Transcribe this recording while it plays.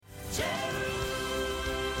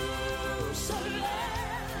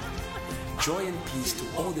Joy and peace to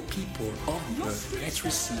all the people of the earth. Let's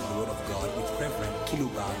receive the word of God with Reverend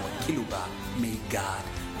Kiluba or Kiluba. May God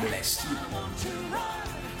bless you.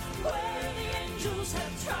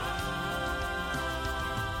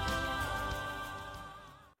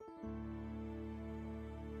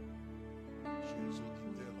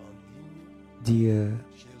 Dear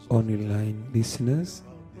online listeners,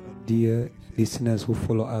 dear listeners who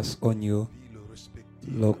follow us on your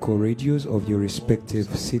local radios of your respective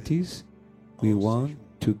cities, we want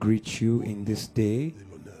to greet you in this day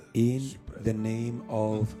in the name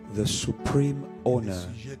of the supreme honor.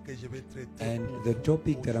 And the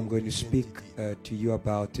topic that I'm going to speak to you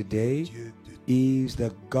about today is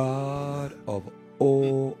the God of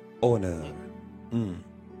all honor.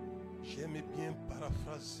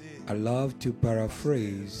 I love to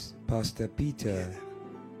paraphrase Pastor Peter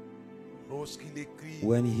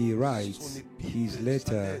when he writes his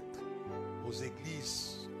letter,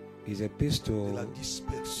 his epistle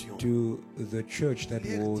to the church that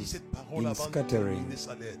was in scattering.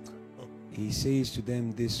 He says to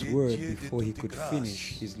them this word before he could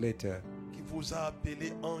finish his letter: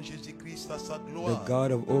 the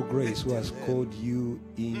God of all grace who has called you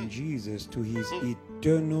in Jesus to his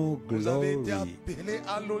eternal glory.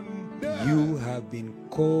 You have been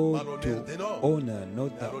called to honor,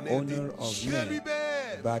 not the honor of men,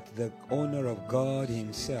 but the honor of God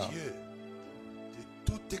himself.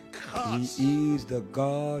 He is the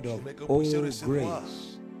God of all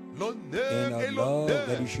grace. And I love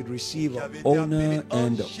that you should receive honor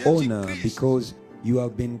and honor because you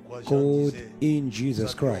have been called in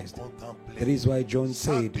Jesus Christ. That is why John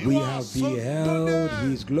said, we have beheld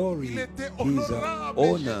his glory, his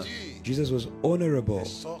honor. Jesus was honorable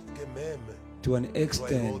to an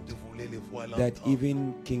extent that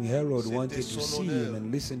even King Herod wanted to see him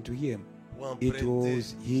and listen to him. It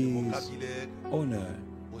was his honor.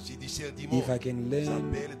 If I can learn a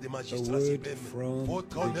word from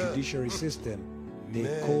the judiciary system, they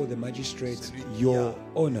call the magistrates your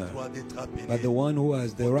honor. But the one who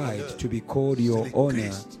has the right to be called your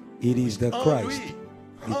honor, it is the Christ.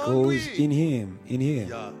 Because in him,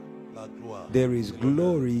 there is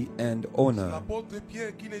glory and honor.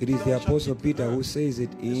 It is the Apostle Peter who says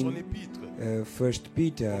it in 1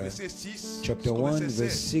 Peter chapter 1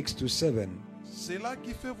 verse 6 to 7.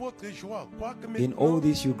 In all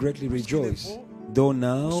this you greatly rejoice, though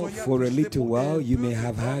now for a little while you may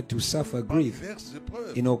have had to suffer grief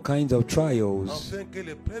in all kinds of trials.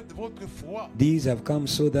 These have come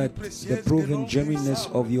so that the proven genuineness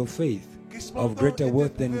of your faith, of greater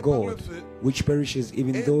worth than gold, which perishes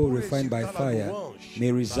even though refined by fire,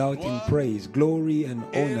 may result in praise, glory, and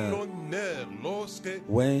honor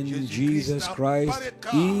when Jesus Christ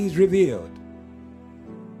is revealed.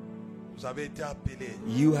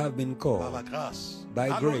 You have been called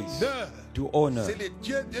by grace to honor.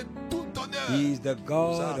 He is the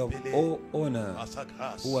God of all honor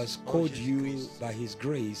who has called you by his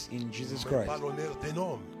grace in Jesus Christ.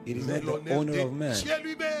 It is not the honor of man.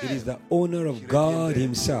 It is the honor of God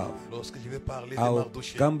himself. I'll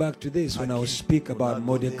come back to this when I will speak about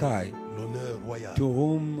Mordecai, to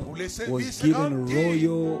whom was given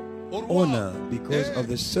royal honor because of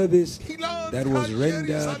the service that was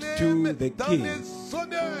rendered to the king,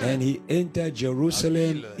 and he entered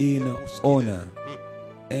Jerusalem in honor,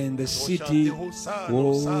 and the city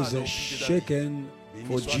was shaken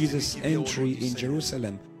for Jesus' entry in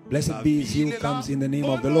Jerusalem. Blessed be he who comes in the name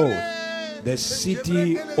of the Lord. The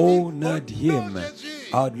city honored him.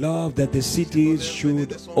 I'd love that the cities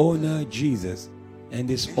should honor Jesus, and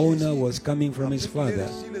this honor was coming from his Father.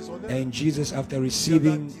 And Jesus, after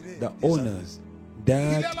receiving the honors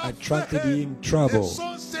that attracted him trouble,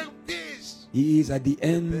 he is at the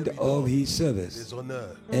end of his service,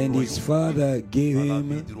 and his Father gave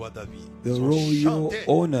him the royal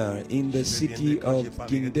honor in the city of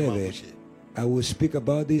King David. I will speak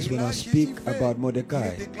about this when I speak about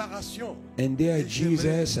Mordecai. And there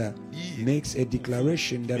Jesus makes a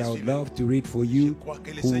declaration that I would love to read for you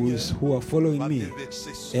who are following me.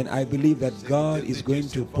 And I believe that God is going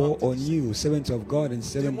to pour on you, servants of God and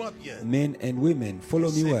servant men and women.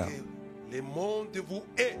 Follow me well.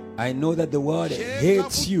 I know that the world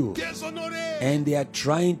hates you and they are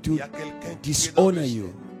trying to dishonor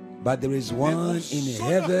you. But there is one in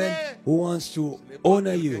heaven who wants to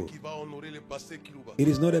honor you. It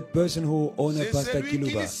is not a person who honors Pastor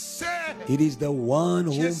Kiluba. It is the one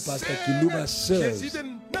whom Pastor Kiluba serves.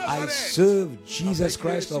 I serve Jesus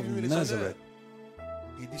Christ of Nazareth.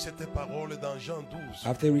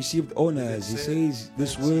 After he received honors, he says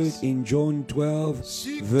this word in John 12,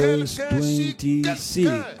 verse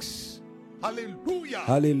 26.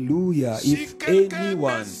 Hallelujah. If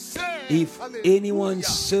anyone If anyone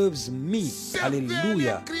serves me,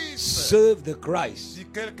 hallelujah, serve the Christ.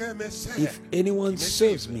 If anyone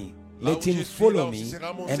serves me, let him follow me,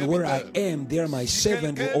 and where I am, there my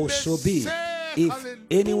servant will also be. If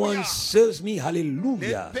anyone serves me,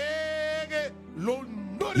 hallelujah,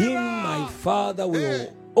 him my Father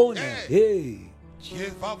will honor. Hey,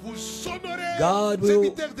 God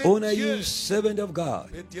will honor you, servant of God.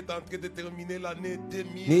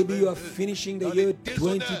 Maybe you are finishing the year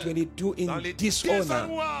 2022 in dishonor,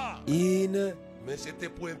 in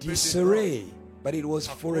disarray. But it was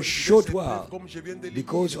for a short while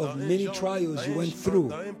because of many trials you went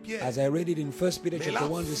through, as I read it in 1 Peter chapter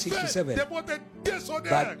 1 verse 6 to 7.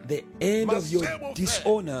 But the end of your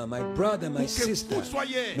dishonor, my brother, my sister,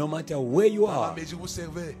 no matter where you are,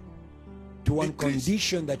 to one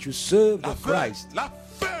condition that you serve the Christ.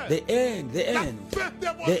 The end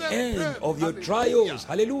of your trials,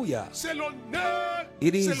 hallelujah,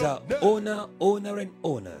 it is honor, honor and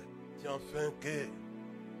honor.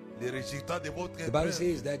 The Bible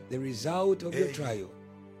says that the result of your trial,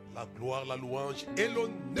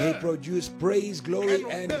 they produce praise, glory,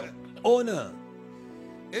 and honor.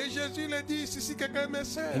 And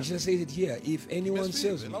Jesus says it here, if anyone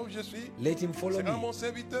serves me, let him follow me.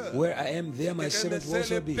 Where I am, there my servant will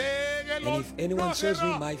also be. And if anyone serves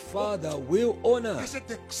me, my Father will honor.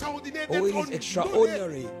 Oh, it is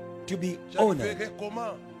extraordinary to be honored.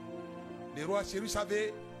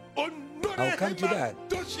 I'll come to that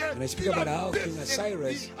when I speak about how King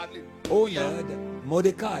Cyrus honored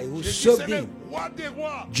Mordecai, who served him.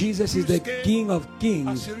 Jesus is the King of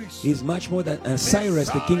Kings. He's much more than Cyrus,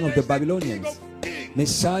 the king of the Babylonians.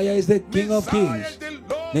 Messiah is the King of Kings.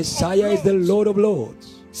 Messiah is the Lord of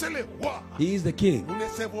Lords. He is the King.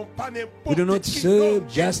 We do not serve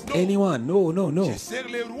just anyone. No, no, no.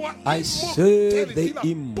 I serve the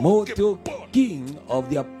immortal King of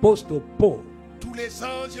the Apostle Paul.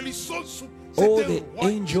 All the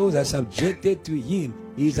angels are subjected to him.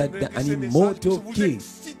 He is an immortal King.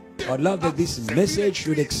 I love that this message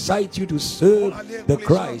should excite you to serve the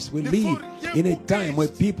Christ. We live in a time where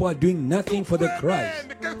people are doing nothing for the Christ.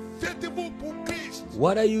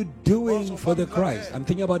 What are you doing for the Christ? I'm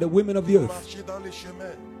thinking about the women of the earth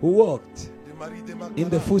who walked in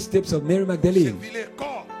the footsteps of Mary Magdalene,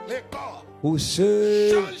 who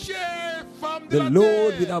served the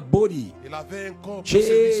Lord with our body.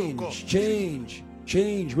 Change,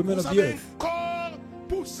 women of the earth.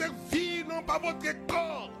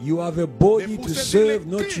 You have a body to serve,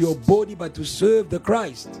 not your body, but to serve the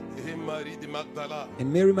Christ.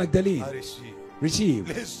 And Mary Magdalene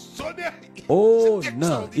received. Oh,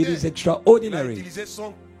 no, it is extraordinary.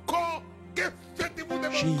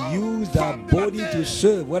 She used her body to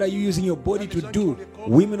serve. What are you using your body to do,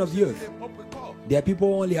 women of the earth? There are people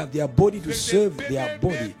who only have their body to serve their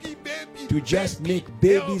body, to just make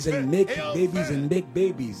babies and make babies and make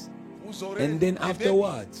babies. And then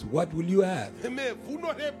afterwards, what will you have?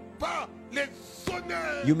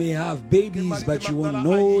 You may have babies, but you will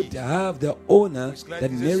not have the honor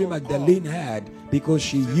that Mary Magdalene had, because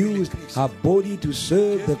she used her body to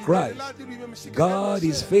serve the Christ. God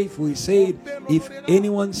is faithful. He said, if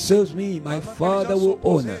anyone serves me, my Father will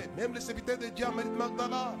honor.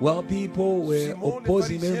 While people were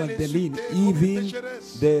opposing Mary Magdalene, even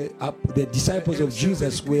the disciples of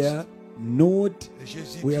Jesus were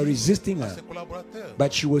resisting her,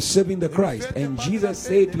 but she was serving the Christ. And Jesus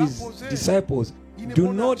said to his disciples,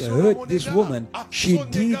 do not hurt this woman. She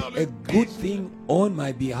did a good thing on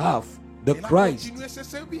my behalf, the Christ.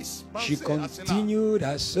 She continued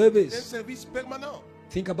her service.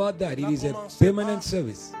 Think about that. It is a permanent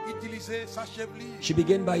service. She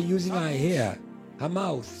began by using her hair, her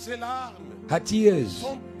mouth, her tears,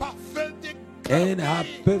 and her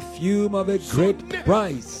perfume of a great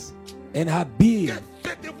price, and her being.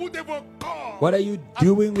 What are you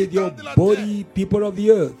doing with your body, people of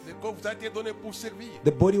the earth?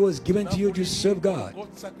 The body was given to you to serve God.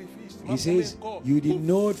 He says, you did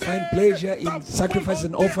not find pleasure in sacrifices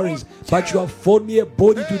and offerings, but you have formed me a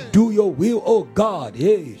body to do your will, oh God.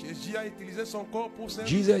 Hey.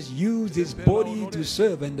 Jesus used his body to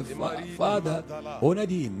serve, and the Father honored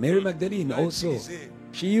him. Mary Magdalene also,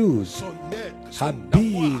 she used her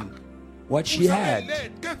being. What she had.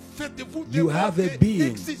 You have a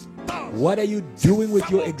being. What are you doing with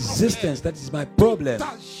your existence? That is my problem.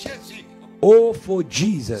 Oh, for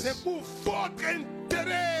Jesus.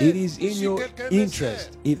 It is in your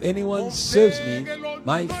interest. If anyone serves me,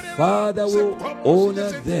 my Father will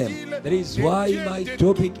honor them. That is why my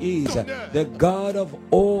topic is the God of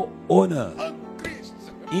all honor.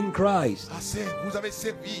 In Christ.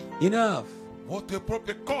 Enough.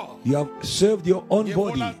 You have served your own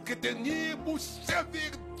body.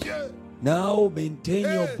 Now maintain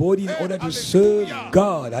your body in order to serve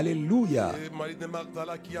God. Hallelujah.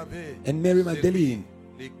 And Mary Magdalene,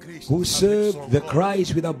 who served the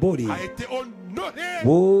Christ with her body,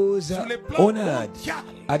 was honored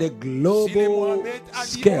at a global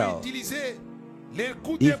scale.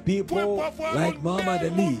 If people like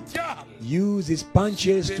Muhammad Ali use his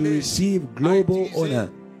punches to receive global honor,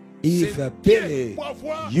 if Pele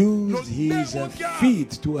used his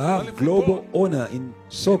feet to have global honor in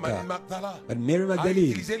soccer, but Mary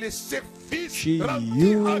Magdalene, she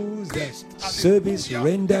used service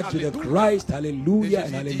rendered to the Christ. Hallelujah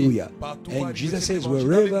and hallelujah. And Jesus says,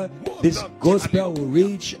 wherever this gospel will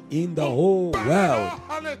reach in the whole world,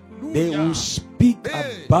 they will speak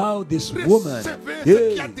about this woman.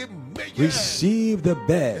 They receive the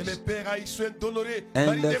best.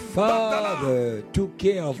 And the Father took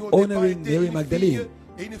care of honoring Mary Magdalene,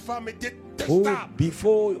 who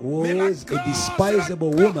before was a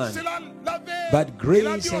despisable woman, but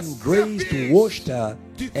grace and grace washed her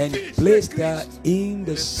and placed her in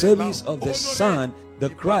the service of the Son, the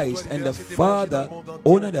Christ, and the Father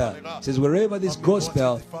honored her. It says wherever this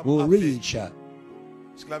gospel will reach,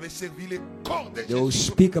 they will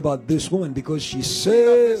speak about this woman because she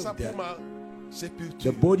served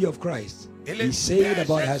the body of Christ. He said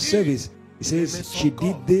about her service, he says, she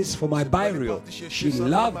did this for my burial. She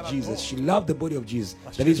loved Jesus. She loved the body of Jesus.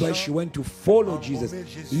 That is why she went to follow Jesus,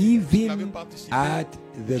 even at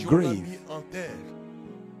the grave.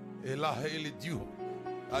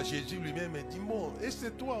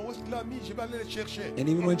 And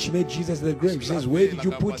even when she met Jesus at the grave, she says, where did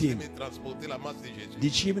you put him?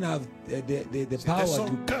 Did she even have the power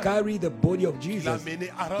to carry the body of Jesus?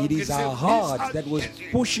 It is her heart that was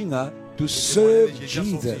pushing her to serve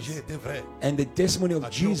Jesus. And the testimony of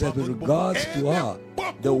Jesus with regards to her,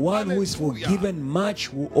 the one who is forgiven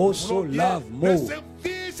much will also love more.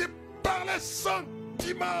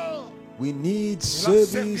 We need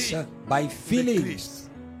service by feelings.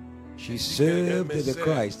 She served the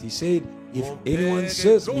Christ. He said, if anyone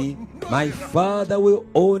serves me, my Father will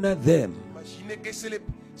honor them.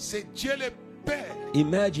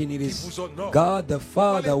 Imagine it is God the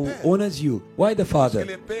Father who honors you. Why the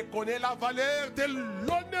Father?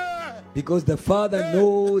 Because the Father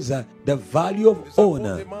knows the value of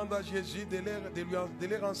honor.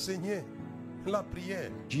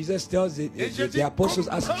 Jesus tells the apostles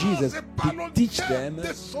ask Jesus to teach them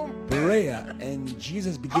prayer, and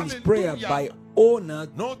Jesus begins prayer by honor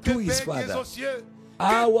to his Father.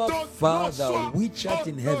 Our Father which art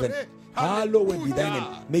in heaven, hallowed be thy name.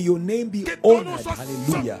 May your name be honored.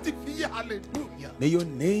 Hallelujah. May your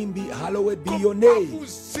name be, hallowed be your name.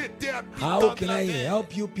 How can I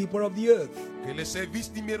help you, people of the earth?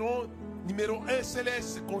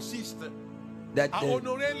 That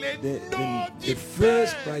the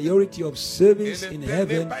first priority of service in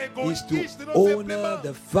heaven is to honor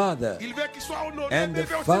the Father. And the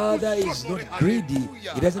Father is not greedy.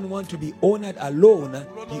 He doesn't want to be honored alone.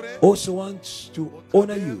 He also wants to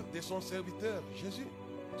honor you.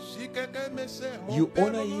 You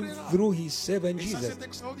honor him through his servant Jesus.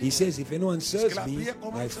 He says, if anyone serves me,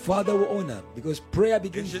 my Father will honor. Because prayer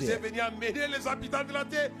begins there.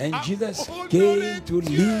 And Jesus came to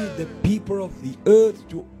lead the people of the earth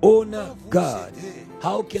to honor God.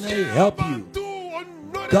 How can I help you?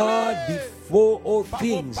 God before all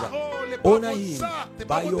things. Honor him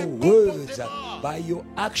by your words, by your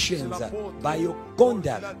actions, by your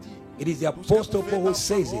conduct. It is the Apostle Paul who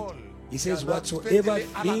says it. He says, whatsoever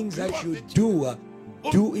things I should do,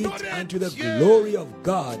 do it unto the glory of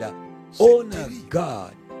God. Honor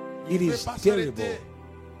God. It is terrible.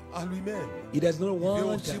 He does not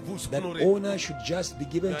want that honor should just be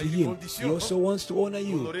given to him. He also wants to honor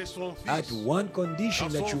you at one condition,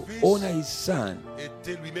 that you honor his Son,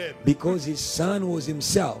 because his Son was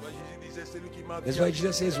himself. That's why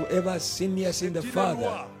Jesus says, whoever has sinned me has sinned the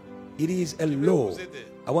Father. It is a law.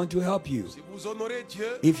 I want to help you.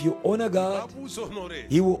 If you honor God,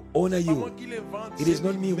 he will honor you. It is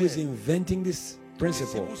not me who is inventing this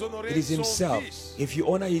principle. It is himself. If you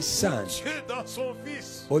honor his Son,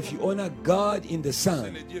 or if you honor God in the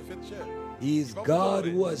Son, he is God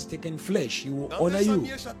who has taken flesh. He will honor you.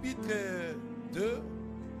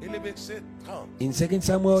 In 2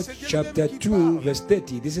 Samuel chapter 2 verse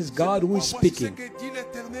 30, this is God who is speaking.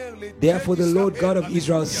 Therefore the Lord God of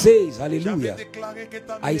Israel says, hallelujah,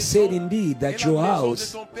 I said indeed that your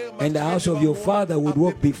house and the house of your father would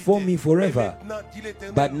walk before me forever.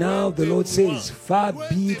 But now the Lord says, far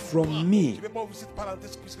be it from me.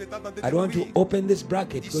 I don't want to open this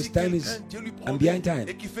bracket because I'm behind time.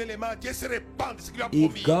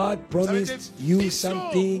 If God promised you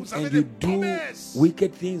something and you do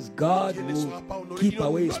wicked things, God will keep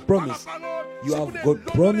away his promise. You have got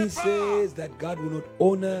promises that God will not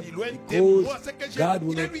honor because God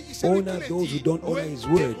will not honor those who don't honor his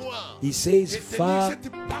word. He says, far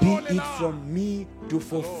be it from me to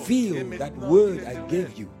fulfill that word I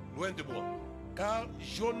gave you.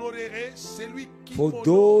 For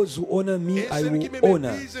those who honor me, I will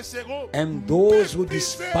honor, and those who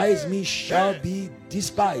despise me shall be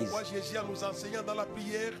despised.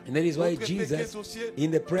 And that is why Jesus, in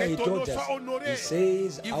the prayer, he taught us, he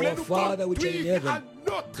says, our Father which art in heaven,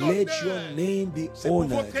 let your name be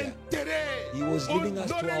honored. He was leading us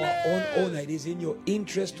to our own honor. It is in your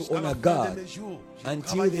interest to honor God.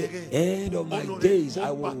 Until the end of my days,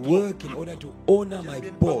 I will work in order to honor my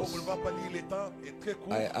boss.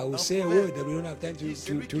 I will say a word that we don't have time to read. It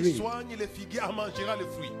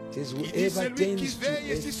says, whoever tends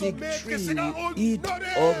to a fig tree will eat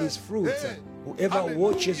of his fruits. Whoever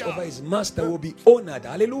watches over his master will be honored.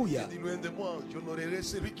 Hallelujah.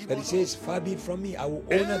 But it says, far be it from me, I will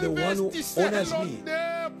honor the one who honors me.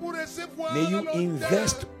 May you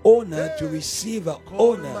invest honor to receive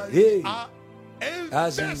honor. Hey,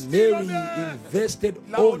 as Mary invested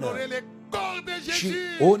honor, she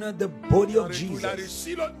honored the body of Jesus,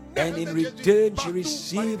 and in return she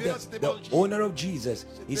received the honor of Jesus.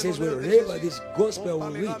 He says, wherever this gospel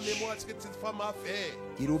will reach,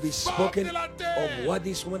 it will be spoken of what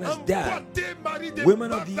this woman has done.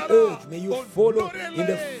 Women of the earth, may you follow in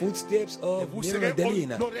the footsteps of Mary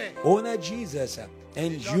Magdalene. Honor Jesus,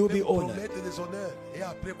 and you'll be honored.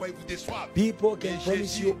 People can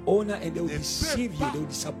promise you honor and they will deceive you, they will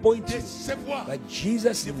disappoint you. But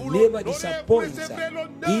Jesus never disappoints.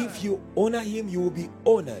 If you honor him, you will be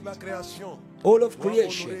honored. All of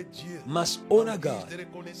creation must honor God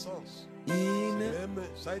in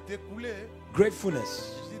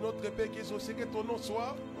gratefulness.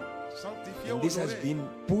 And this has been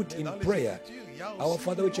put in prayer. Our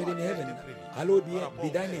Father which art in heaven, hallowed be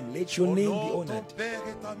thy name. Let your name be honored.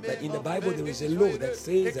 But in the Bible there is a law that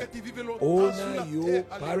says, honor your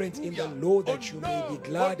parents in the law that you may be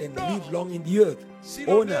glad and live long in the earth.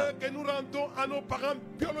 Honor.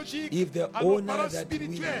 If the honor that we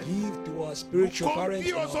give to our spiritual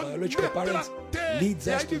parents or our biological parents leads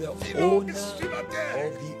us to the honor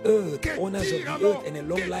of the earth, honors of the earth and a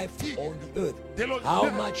long life on the earth, how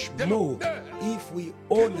much more if we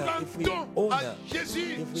honor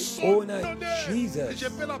Jesus.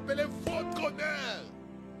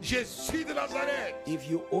 If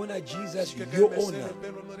you honor Jesus, you honor.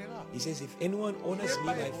 He says, if anyone honors me,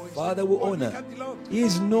 my Father will honor. He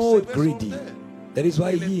is not greedy. That is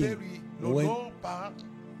why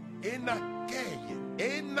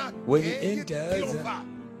when he enters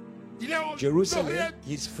Jerusalem,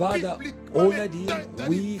 his father honored him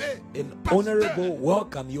with an honorable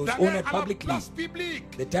welcome. He was honored publicly.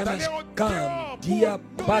 The time has come, dear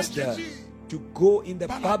pastor, to go in the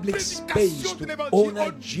public space to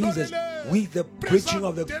honor Jesus with the preaching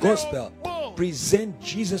of the gospel. Present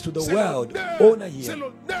Jesus to the world. Honor him.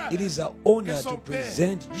 It is an honor to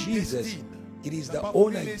present Jesus. It is the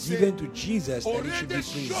honor given to Jesus that he should be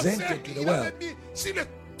presented to the world.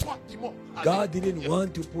 God didn't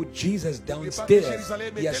want to put Jesus downstairs.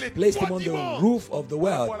 He has placed him on the roof of the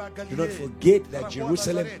world. Do not forget that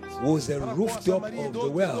Jerusalem was the rooftop of the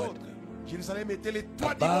world.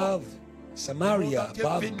 Above Samaria,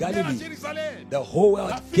 above Galilee, the whole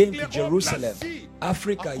world came to Jerusalem.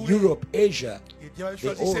 Africa, Europe, Asia,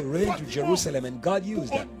 they all ran to Jerusalem, and God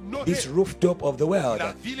used this rooftop of the world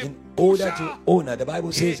in order to honor. The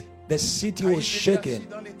Bible says the city was shaken,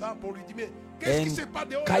 and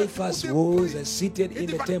Caiaphas was seated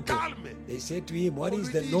in the temple. They said to him, what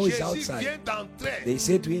is the noise outside? They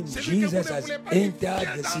said to him, Jesus has entered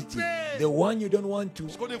the city. The one you don't want to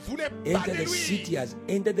enter the city has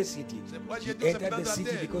entered the city. He entered the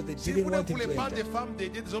city because they didn't want him to enter.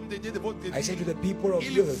 I said to the people of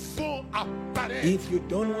the earth, if you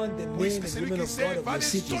don't want the men and women of God of your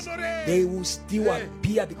cities, they will still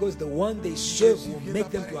appear because the one they serve will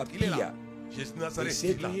make them to appear. They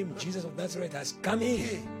said to him, Jesus of Nazareth has come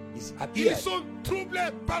in. He's appeared.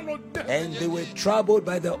 And they were troubled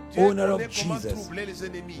by the honor of Jesus.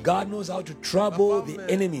 God knows how to trouble the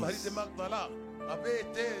enemies. avait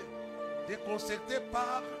été déconcertée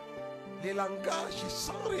par les langages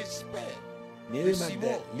sans respect Mary de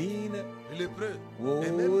Simon, Magdalene le lépreux,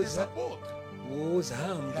 et même des apôtres. was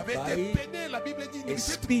harmed Il avait été by peiné, la Bible dit, ne a lui faites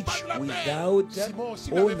speech pas de la peine. without Simon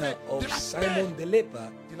aussi lui avait honor fait de of la Simon peine. the leper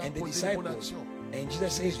Il a and the posé une bonne disciples. action. And Jesus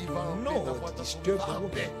says, Il do va en paix, ta foi, not ta disturb foi, the va en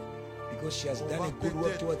woman paix. because she has On done va a good work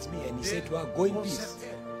peut-être towards me. And he said to her, go in peace. déconcerter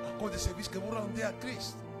à cause des services que vous rendez à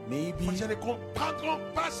Christ. Maybe Les gens ne comprendront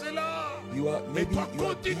pas cela. maybe toi, you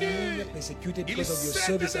are continue. being persecuted Il because of your sait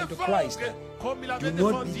service te unto défendre, Christ. comme il Do avait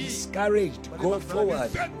not be défendu. discouraged. Go forward.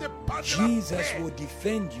 Jesus will will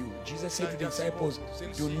defend you. Jesus said to the disciples,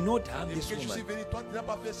 do not harm this woman.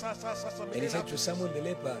 And he said to Simon the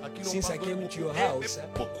leper, since I came into your house,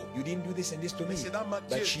 you didn't do this and this to me.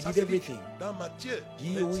 But she did everything.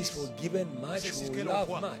 He who is forgiven much will love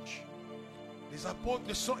much. Les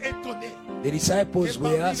apôtres sont étonnés. The disciples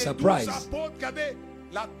were surprised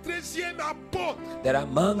that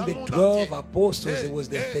among the 12 apostles, it was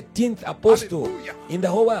the 13th apostle in the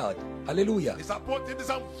whole world. Hallelujah.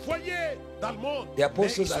 The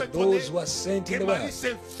apostles are those who are sent in the world.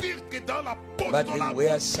 But they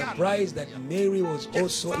were surprised that Mary was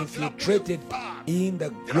also infiltrated in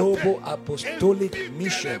the global apostolic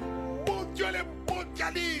mission.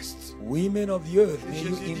 Women of the earth, may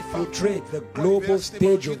you infiltrate the global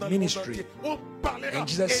stage of ministry. And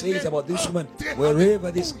Jesus says about this woman,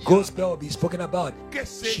 wherever this gospel will be spoken about,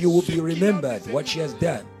 she will be remembered what she has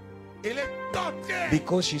done.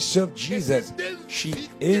 Because she served Jesus, she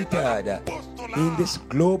entered in this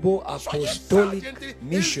global apostolic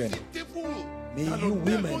mission. May you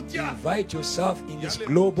women invite yourself in this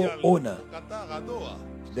global honor.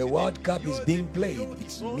 The World Cup is being played.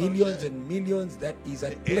 It's millions and millions that is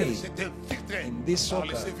at play in this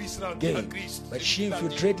soccer game. But she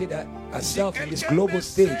infiltrated herself in this global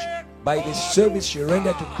stage by the service she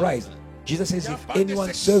rendered to Christ. Jesus says, if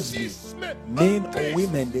anyone serves me, men or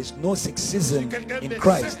women, there's no sexism in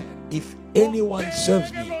Christ. If anyone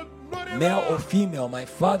serves me, male or female, my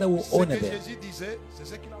Father will honor them.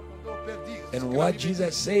 And what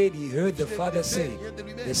Jesus said, he heard the Father say.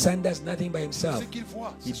 The Son does nothing by himself.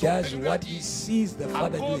 He does what he sees the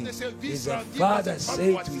Father doing. Is the Father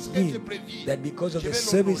said to him that because of the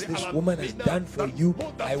service this woman has done for you,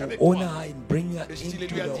 I will honor her and bring her into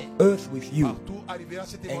the earth with you.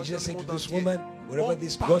 And Jesus said to this woman, wherever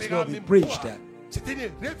this gospel will be preached,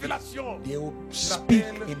 they will speak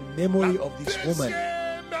in memory of this woman.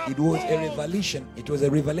 It was a revelation. It was a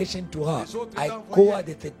revelation to her. I call her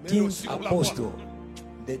the 13th apostle.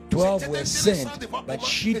 The 12 were sent, but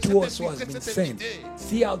she too also has been sent.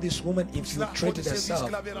 See how this woman infiltrated herself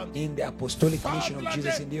in the apostolic mission of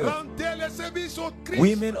Jesus in the earth.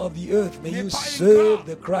 Women of the earth, may you serve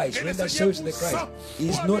the Christ. Render service to the Christ. He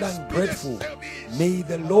is not ungrateful. May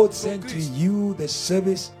the Lord send to you the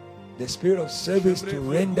service, the spirit of service to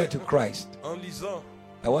render to Christ.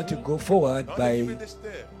 I want to go forward by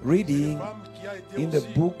reading in the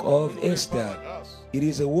book of Esther. It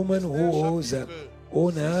is a woman who was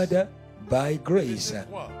honored by grace.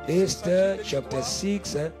 Esther chapter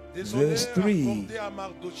 6 verse 3.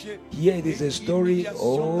 Here it is a story of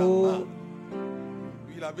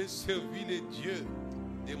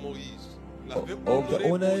the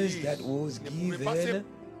honors that was given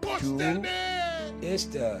to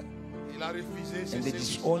Esther and the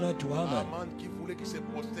dishonor to Haman.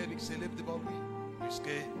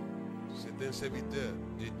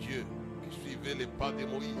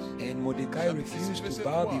 And Mordecai refused to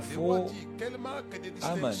bow before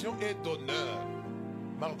Haman.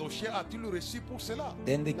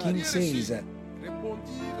 Then the king says,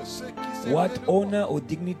 what honor or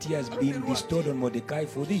dignity has been bestowed on Mordecai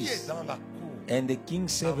for this? And the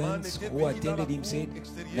king's servants who attended him said,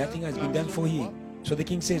 nothing has been done for him. So the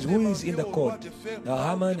king says, who is in the court? Now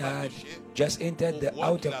Haman had just entered the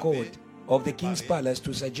outer court of the king's palace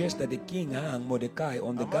to suggest that the king hang Mordecai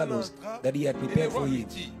on the gallows that he had prepared for him.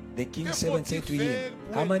 The king's servant said to him,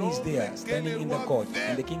 Haman is there, standing in the court.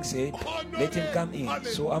 And the king said, let him come in.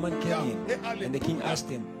 So Haman came in, and the king asked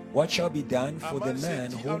him, what shall be done for the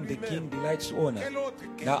man whom the king delights to honor?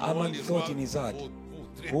 Now Haman thought in his heart,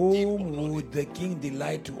 whom would the king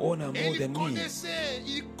delight to honor more than me?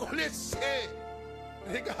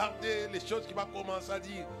 Regardez les choses qu'il va commencer à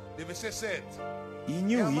dire. Le verset 7. He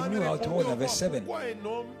knew how to honor. Verse 7.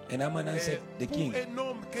 And Haman answered the king,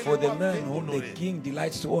 for the man whom the king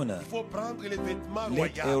delights to honor,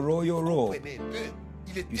 let a royal robe.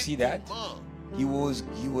 You see that? He was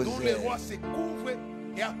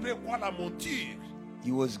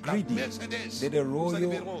greedy. Let a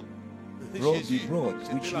royal robe be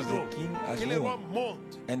brought, which is the king has que les rois worn,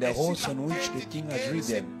 montent. and the Et horse sur la on which the tête king has duquel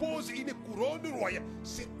se ridden, pose une couronne royale.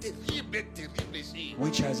 C'est terrible, terrible ici.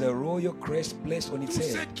 which has a royal crest placed on its Tout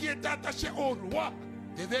ce head. qui est attaché au roi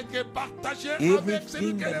devait être partagé avec celui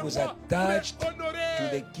Everything que that le was roi attached voulait honorer.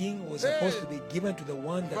 to the king was supposed to be given to the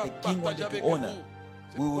one that the king wanted Partager to avec honor. vous.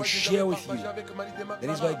 C'est We will pourquoi Jésus share avait with you. partagé avec Marie de That is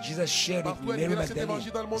Magdala. why Jesus shared with Partout Mary elle cet Magdalene.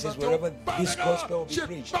 évangile dans le He monde says, entier, wherever on this parlera. gospel will be Je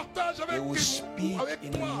preached, partage they avec will speak avec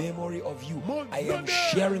in toi. memory of you. Mon I am honneur.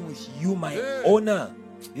 sharing with you my Hey. honor.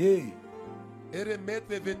 Yeah. Et remettre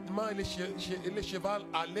les vêtements et le cheval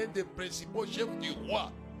à l'un des principaux chefs du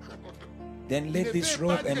roi. Then let this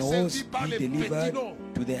robe and horse be delivered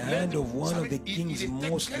to the hand of one of the king's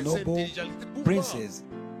most noble princes.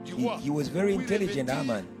 He was very intelligent,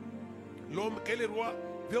 Haman, L'homme que le roi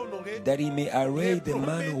veut honorer, that he may array the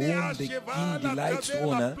man whom the king delights to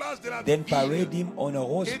honor, then parade him on a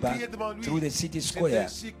horseback through the city square,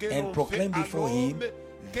 and proclaim before him,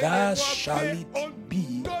 thus shall it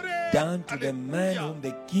be done to the man whom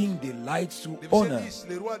the king delights to honor.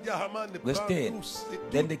 le roi dit à Haman, Verse prends 10. tous,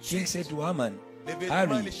 Then the king said to Haman,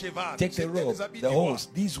 Hurry, take the robe, the horse.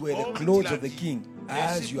 These were the clothes of the king,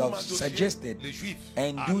 as you have suggested,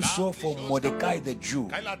 and do so for Mordecai the Jew.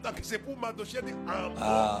 Quand il attend que c'est pour Mardochée, il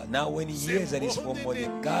dit, Now when he hears that it's for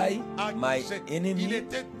Mordecai, my il enemy,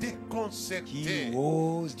 était déconcerté. he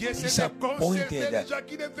was Dieu s'est disappointed. déconcerté des gens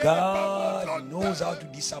qui ne veulent pas God votre knows how to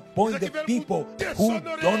disappoint the Ceux qui veulent people vous who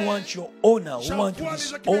déshonorer. don't want your honor, who want to J'envoie les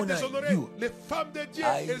gens qui veulent dishonor déshonorer you. les femmes de Dieu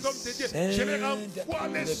I et les hommes de Dieu. send Je les to renvoie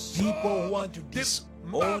les the people who sorts want to de dishonor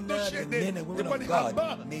Mardochée, the men and women de of God.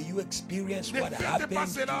 Haman. May you experience Ne what faites happened pas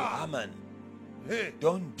to cela. Haman. Hey,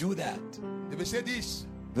 Don't do that. le verset 10.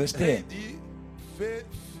 Verse Il 10. dit,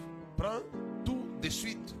 prends tout de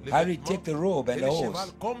suite. Les Hurry, vêtements take the robe et and le the cheval,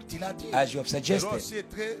 horse, comme tu l'as dit. as you have Le roi suggested. aussi est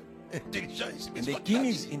très intelligent. And the king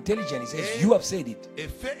is intelligent. He says, You have said it. Et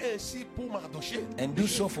fais ainsi pour Mardochée, And do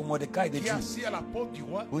so for Mordecai the qui est Jew, assis à la porte du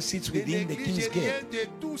roi. who sits Ne within the néglige king's rien gate. de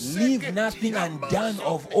tout ce Leave que nothing tu as undone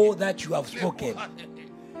of mentionné. all that you have Le spoken. roi,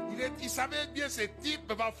 il savait bien ce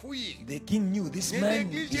type va fuir. The king knew this man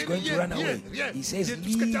is going to run away. He says,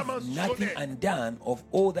 Leave nothing undone of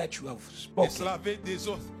all that you have Et spoken. cela avait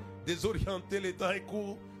désorienté les temps et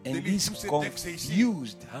court de And lire this tous ces textes ici.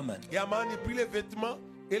 confused Haman. Et Haman prit les vêtements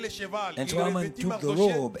et le cheval. And Il so le Haman revêtit took the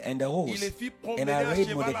Mardochée. robe and the Il horse les fit and promener à arrayed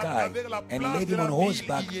cheval à Mordecai travers la and place led de him on la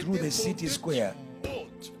horseback ville. Il through the était city monté square. d'une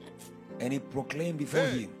haute. And he proclaimed before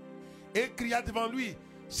Hey. him, Et cria devant lui,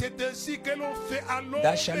 c'est ainsi que l'on fait à l'homme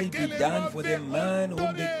That shall it que be le done roi for veut the man whom the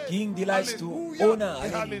honorer. king delights to Alléluia honor.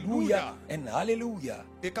 et Hallelujah and hallelujah.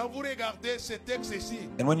 Et quand vous regardez ce texte ici,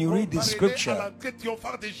 And when you read this comparez-le scripture, à l'entrée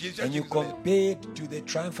triomphale de Jésus à And you Jérusalem. compare it to the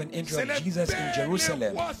triumphant entry C'est of le Jesus in Père,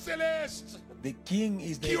 Jerusalem. le roi céleste, The king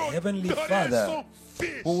is qui the heavenly honorait Father son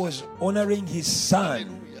fils. who was honoring his son.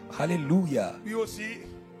 Hallelujah. Hallelujah. Lui aussi,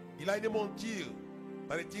 il a une monture.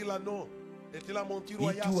 Paraît-il là, non. C'était la monture He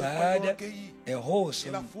royale. too c'est pas had accueilli. a horse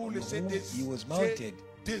Et la on foule whom s'est he was mounted.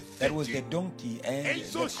 That was the donkey, and Et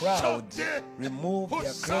ils ont the crowd chanté, removed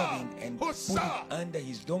their Hosanna, clothing and put Hosanna. it under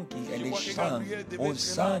his donkey, and Je they crois que sang, Gabriel devait être là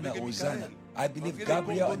Hosanna, avec Hosanna. Michael. I believe En train de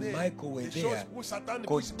Gabriel and coordonner Michael were des choses there, pour Satan ne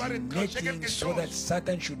puisse pas retrancher coordinating quelque so that chose.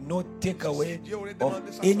 Satan should not take away Dieu aurait of demandé ça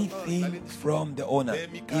à Satan, il anything allait dire, from the owner. Mais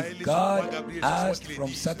Michael, If les God enfants, Gabriel, je sais pas asked qu'il from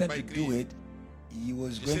dit, Satan c'est pas to écrit. do it, he was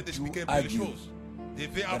J'essaie going d'expliquer to un peu les argue. choses.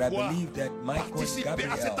 Devait But I avoir believe that Michael and participé à cette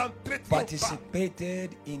Gabriel entrée triomphale. participated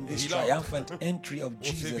in this Il a- triumphant entry of Au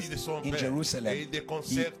service de Jesus son in Père. Jerusalem. Et il He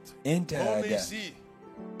déconcerte. Comme entered ici.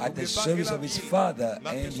 at the N'oubliez pas service que of la his ville, father la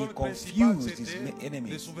and he personne principale, confused his c'était le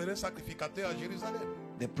enemies. souverain sacrificateur à Jérusalem.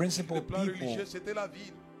 The principal Le plan people religieux, c'était la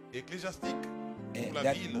ville ecclésiastique. Pour la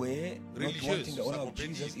that ville were not religieuse, wanting the honor ça of qu'on peut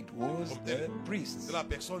Jesus, dire. it was Comme the tel. priests. La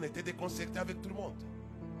personne était déconcertée avec tout le monde.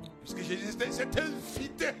 Puisque Jésus s'est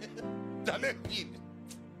invité dans les villes.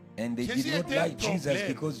 And they Jésus did not était un like Jesus problème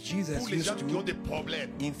because Jesus pour les gens used qui ont to des problèmes.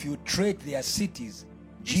 infiltrate their cities.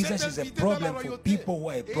 Il s'est Jesus is a invité dans la problem for royauté. people who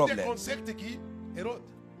are a Et il problem. déconcerte qui? Hérode.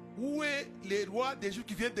 Où est les rois des Juifs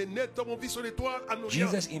qui viennent de naître comme on vit sur l'étoile en Orient?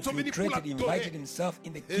 Jesus Ils sont venus pour infiltrated, l'adorer. invited himself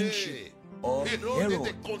in the kingship of Hérode Herod.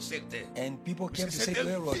 était concerté. And people came to Parce say que to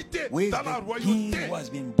c'est Herod, invité where's dans la the royauté king who has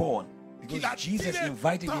been born? qu'il a Because Jesus directement-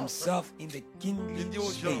 invited himself in the kingly Il dit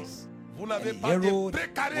aux gens, place. vous n'avez And pas de Herod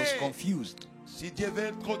précaré. was confused. Si Dieu veut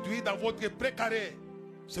introduire dans votre précaré,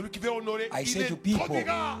 celui qui veut honorer, I il say to people,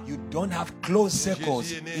 introduira. you don't have close circles.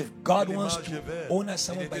 Jésus est né If God à wants l'image to de verre. honor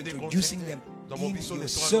someone Il by était introducing déconcerté. them Dans mon in vision your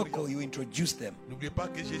d'étoile circle, d'Orient. you introduce them. N'oubliez pas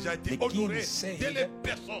que Jésus a été The king honoré said dès les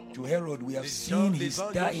personnes. To Herod, we have Les seen gens, his les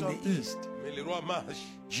anges star ont in the chanté, east. mais le roi mage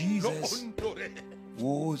Jesus l'ont honoré.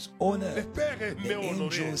 was Le honored. Père aimait The honorer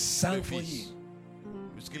angels sang le for Fils. him.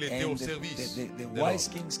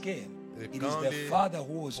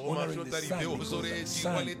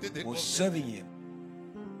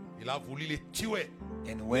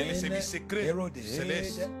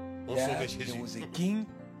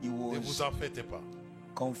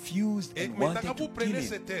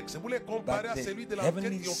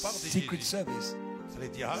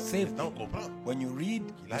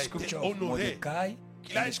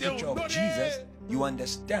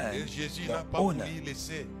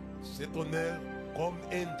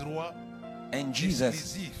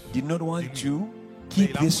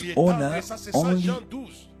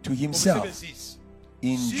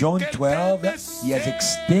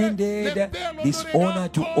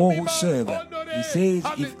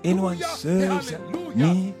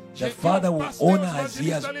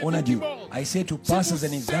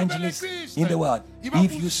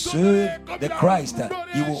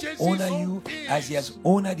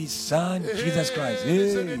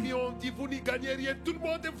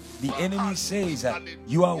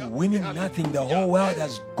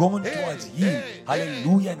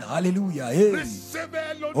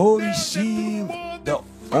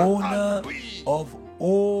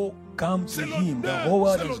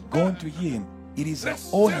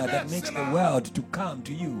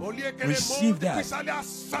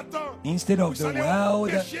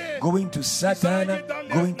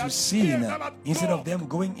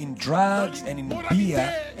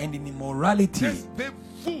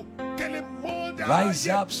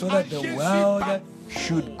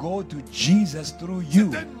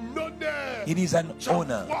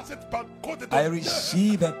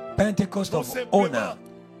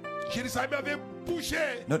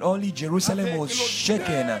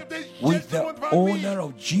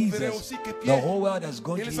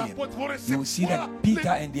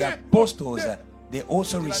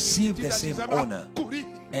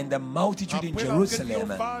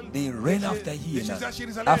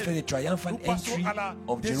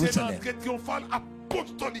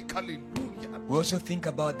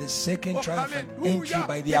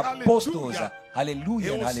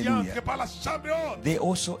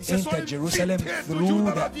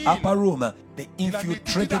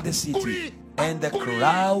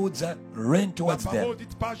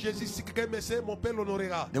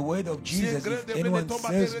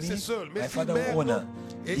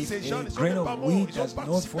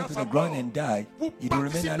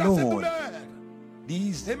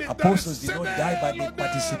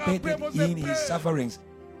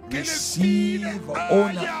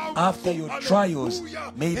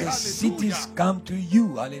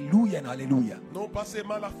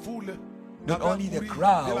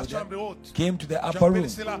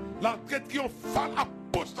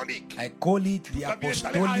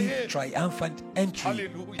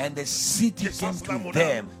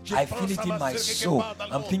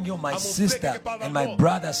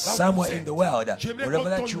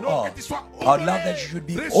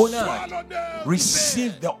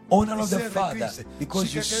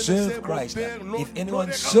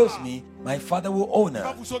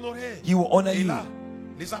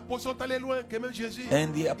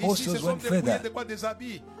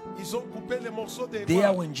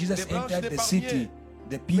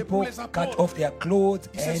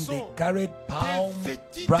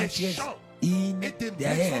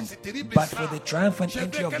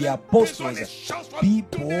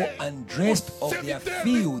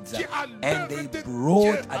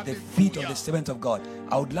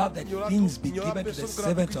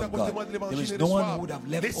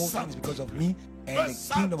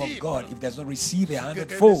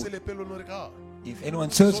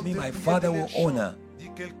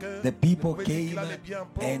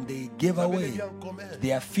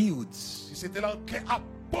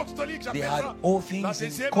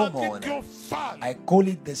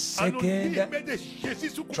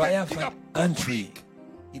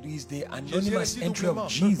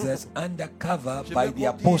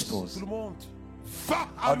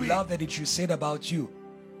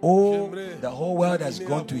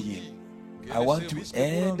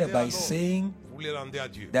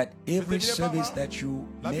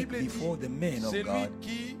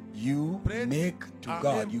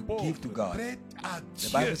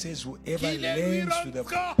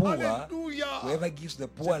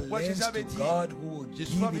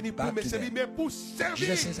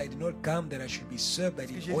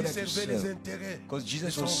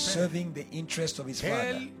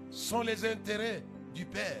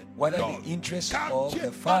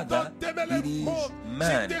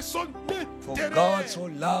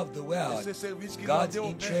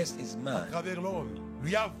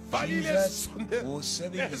 was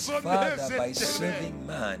serving his father by serving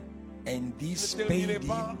man. And this paid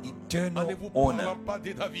him eternal honor.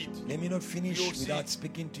 Let me not finish without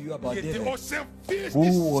speaking to you about David,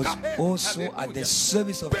 who was also at the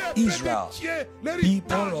service of Israel,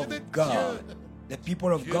 people of God, the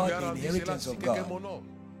people of God, the inheritance of God.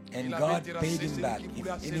 And God paid him back.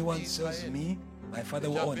 If anyone serves me, my Father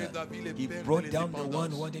will honor. He brought down the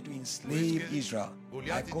one who wanted to enslave Israel.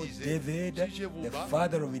 I call David the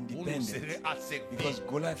father of independence, because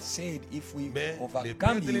Goliath said, if we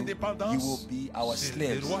overcome you, you will be our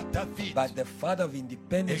slaves. But the father of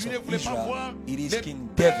independence of Israel, it is King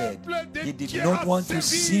David. He did not want to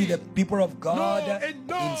see the people of God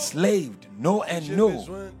enslaved. No and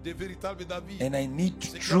no. And I need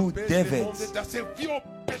true Davids,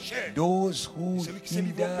 those who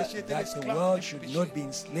hinder that the world should not be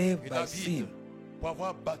enslaved by sin.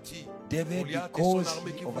 David, because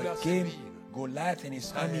he overcame Goliath and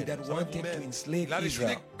his army that wanted to enslave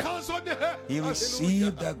Israel, he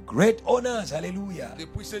received the great honors. Hallelujah.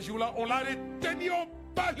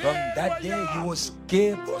 From that day he was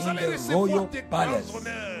kept in the royal palace.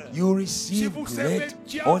 You receive great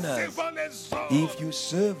honors if you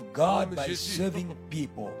serve God by serving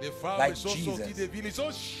people like Jesus.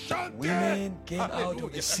 Women came out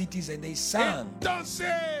of the cities and they sang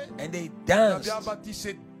and they danced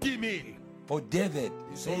for David,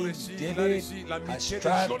 saying David has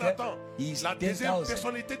struck his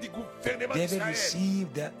 10,000. David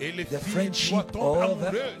received the friendship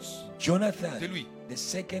of Jonathan, the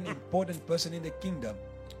second important person in the kingdom.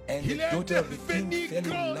 And the daughter of the king fell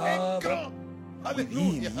in love with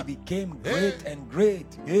him. He became great and great.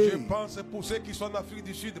 Hey.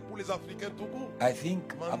 I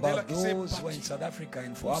think about those who are in South Africa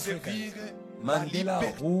and for Africans. Mandela,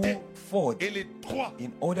 who fought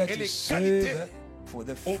in order to serve for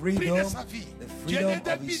the freedom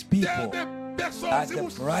of his people at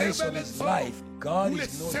the price of his life. God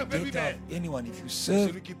is no debtor of anyone. If you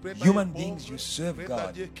serve human beings, you serve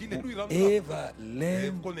God. Whoever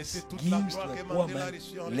lends, gives to a poor man,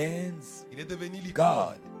 lends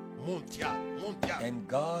God. And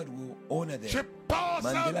God will honor them.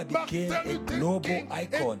 Mandela became a global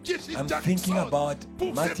icon. I'm thinking about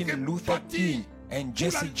Martin Luther King and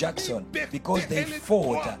Jesse Jackson, because they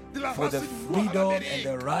fought for the freedom and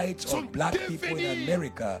the rights of black people in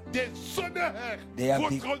America. They have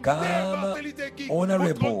become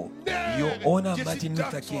honorable. Your honor, Martin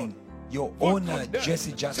Luther King. Your honor,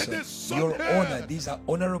 Jesse Jackson. Your honor, these are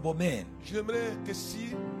honorable men.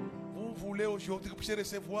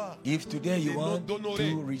 If today you want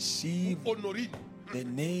to receive the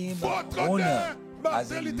name of honor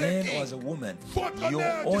as a man or as a woman, your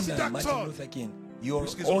honor, Martin Luther King, your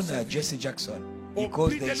honor, Jesse Jackson,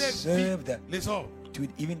 because they served to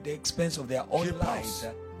even the expense of their own lives,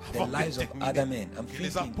 the lives of other men. I'm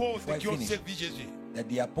thinking, before I finish, that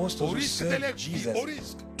the apostles served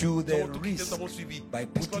Jesus to the risk by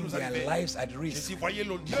putting their lives at risk.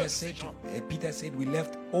 Peter said, we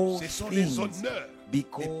left all things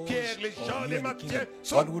because of you and the kingdom.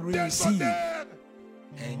 What would we receive?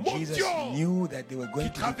 And Jesus knew that they were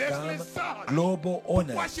going to become global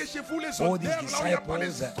honors. All these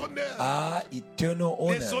disciples are eternal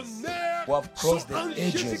honors who have crossed the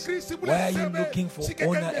ages. Why are you looking for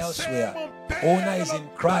honor elsewhere? Honor is in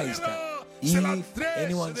Christ. If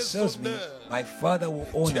anyone serves me, my Father will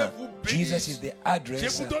honor. Jesus is the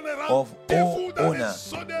address of all honor.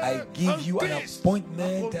 I give you an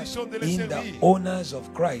appointment in the honors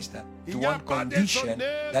of Christ, to one condition,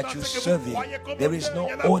 that you serve Him. There is no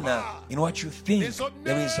honor in what you think.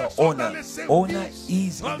 There is no honor. Honor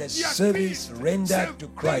is in the service rendered to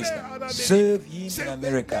Christ. Serve Him in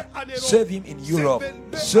America. Serve Him in Europe.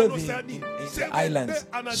 Serve Him in the islands.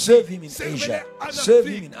 Serve Him in Asia. Serve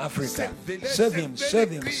Him in Africa. Serve Him, serve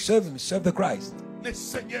Him, serve Him, serve the Christ.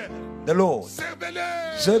 The Lord.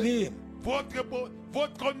 Serve Him.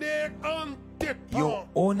 Your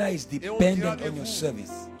honor is dependent on your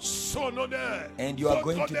service. And you are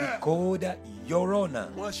going to be called your honor.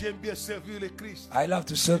 I love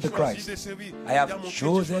to serve the Christ. I have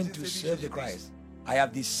chosen to serve the Christ. I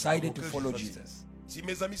have decided to follow Jesus.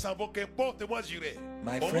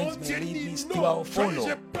 My friends may lead me, still I will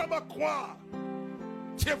follow.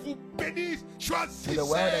 To the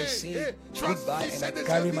world I say goodbye and I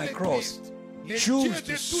carry my cross. Choose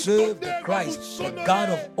to serve the Christ. The God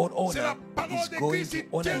of all honor is going to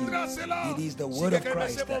honor you. It is the word of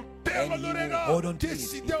Christ, and you will hold on to it.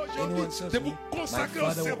 If anyone serves me, my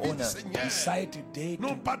Father will honor. Decide today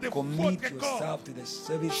to commit yourself to the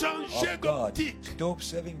service of God. Stop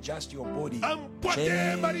serving just your body.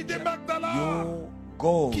 Change your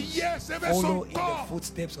goals. Follow in the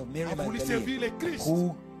footsteps of Mary Magdalene,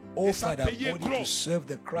 who offered her body to serve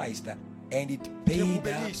the Christ, and it paid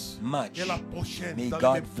her much. May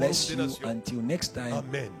God bless you until next time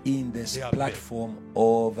in this platform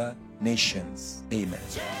of nations. Amen.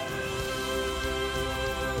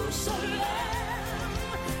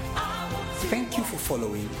 Thank you for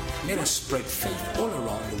following. Let us spread faith all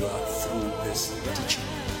around the world through this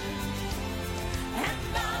teaching.